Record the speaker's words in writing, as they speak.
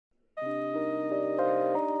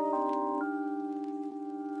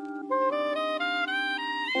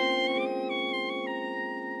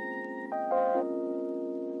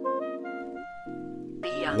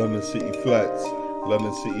London City flats,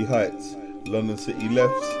 London City heights, London City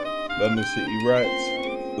lefts, London City rights,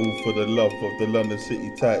 all for the love of the London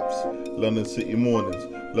City types. London City mornings,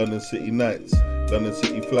 London City nights, London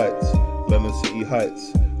City flights, London City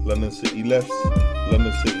heights, London City lefts,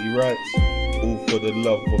 London City rights, all for the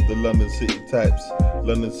love of the London City types.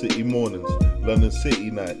 London City mornings, London City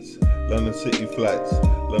nights, London City flights,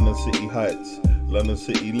 London City heights, London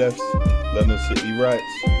City lefts, London City rights,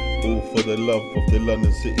 all for the love of the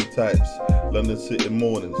London City types. London City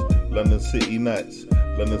mornings, London City nights,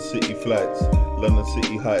 London City flights, London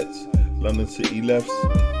City heights, London City lefts,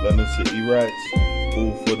 London City rights,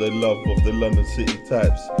 all for the love of the London City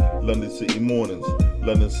types. London City mornings,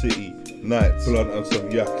 London City nights. Blunt and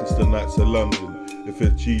some yak, it's the nights of London. If a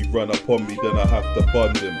G run up on me, then I have to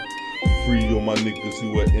bund him. Free all my niggas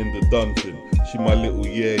who were in the dungeon. She my little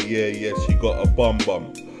yeah, she got a bum.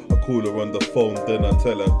 I call her on the phone, then I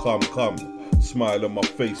tell her come. Smile on my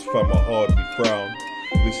face, fam, I hardly frown.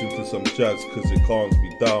 Listen to some jazz, cause it calms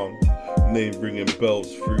me down. Name ringing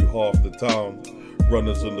bells through half the town.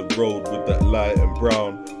 Runners on the road with that light and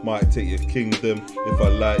brown. Might take your kingdom if I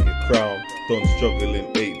light your crown. Dons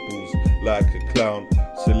juggling 8 balls like a clown.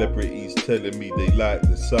 Celebrities telling me they like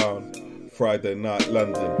the sound. Friday night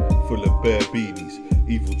London, full of bare beanies.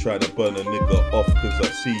 Evil trying to burn a nigga off cause I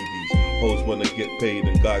see these. Hoes wanna get paid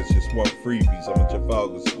and guys just want freebies. I'm a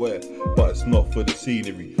Trafalgar Square, but it's not for the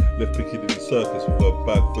scenery. Left Piccadilly Circus with a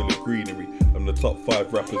bag full of greenery. I'm the top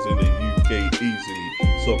 5 rappers in the UK easily.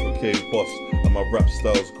 Self-proclaimed boss and my rap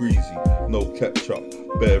style's greasy. No ketchup,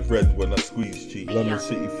 bare red when I squeeze G. London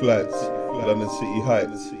City flats, London City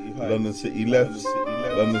heights, London City lefts,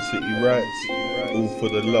 London City rights, all for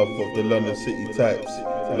the love of the London City types.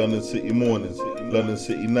 London City mornings, London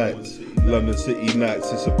City nights, London City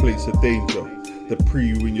nights, it's a place of danger. They pre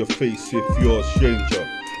you in your face if you're a stranger.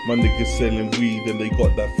 My niggas selling weed and they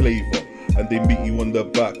got that flavour, and they meet you on the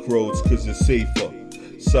back roads cause it's safer.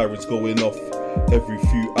 Sirens going off every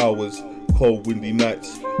few hours, cold windy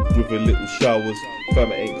nights with a little showers.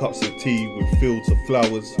 Fam, it ain't cups of tea with fields of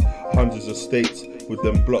flowers. Hundreds of states with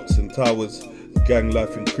them blocks and towers. Gang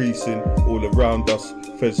life increasing all around us.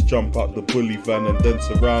 Feds jump out the bully van and then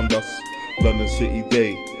surround us. London City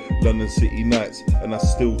day, London City nights, and I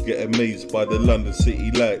still get amazed by the London City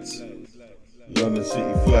lights. London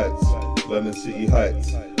City flats, London City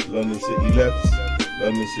heights, London City lefts,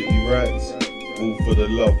 London City rights, all for the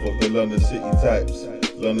love of the London City types.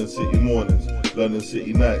 London City mornings, London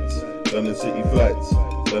City nights, London City flights,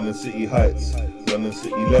 London City heights, London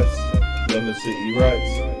City lefts, London City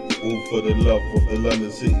rights, all for the love of the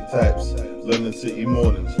London City types. London City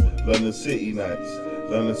mornings, London City nights,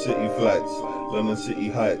 London City flights, London City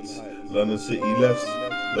heights, London City lefts,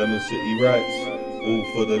 London City rights, all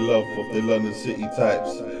for the love of the London City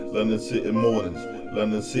types. London City mornings,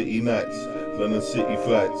 London City nights, London City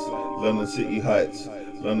flights, London City heights,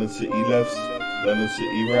 London City lefts, London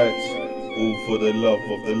City rights, all for the love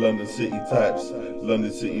of the London City types.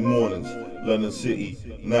 London City mornings, London City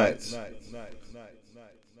nights.